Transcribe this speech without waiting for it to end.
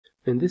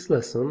In this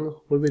lesson,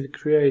 we will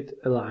create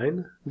a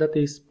line that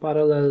is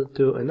parallel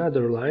to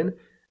another line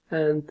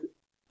and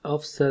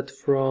offset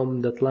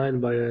from that line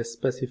by a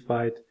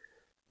specified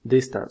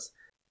distance.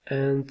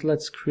 And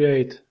let's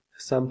create a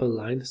sample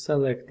line.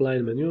 Select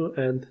line menu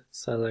and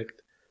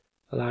select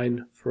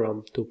line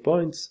from 2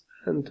 points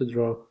and to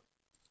draw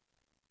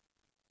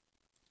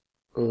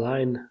a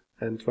line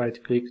and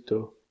right click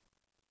to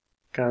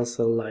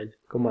cancel line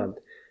command.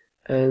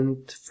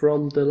 And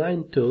from the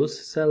line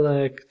tools,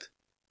 select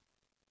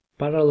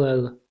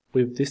parallel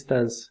with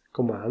distance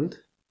command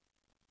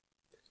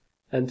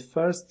and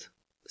first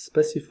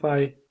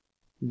specify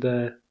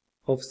the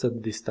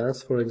offset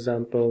distance, for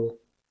example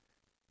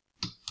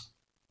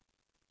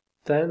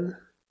 10,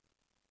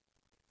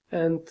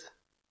 and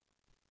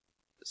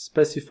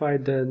specify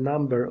the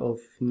number of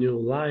new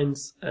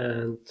lines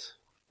and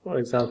for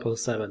example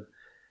 7.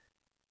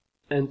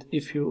 And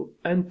if you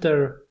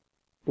enter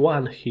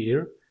 1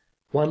 here,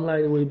 one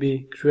line will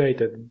be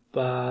created,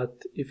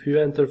 but if you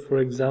enter for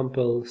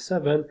example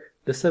 7,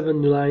 the 7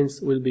 new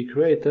lines will be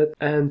created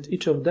and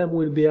each of them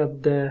will be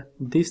at the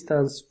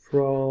distance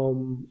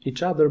from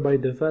each other by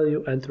the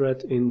value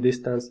entered in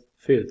distance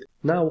field.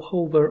 Now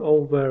hover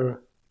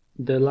over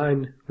the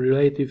line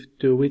relative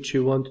to which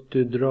you want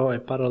to draw a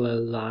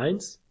parallel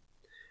lines,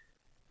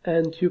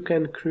 and you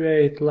can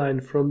create line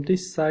from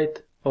this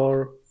side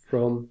or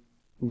from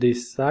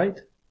this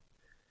side,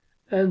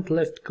 and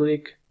left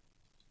click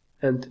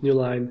and new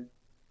line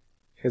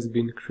has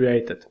been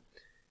created.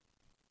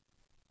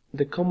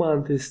 The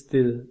command is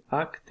still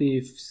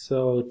active,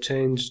 so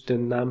change the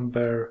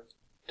number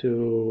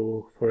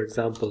to, for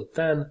example,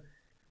 10.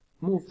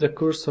 Move the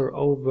cursor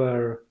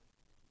over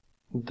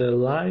the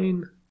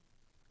line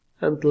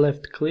and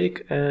left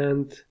click,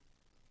 and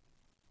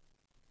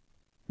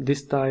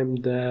this time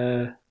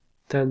the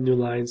 10 new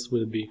lines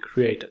will be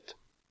created.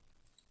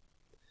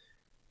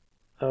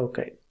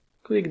 Okay,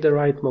 click the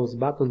right mouse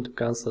button to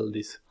cancel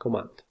this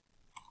command.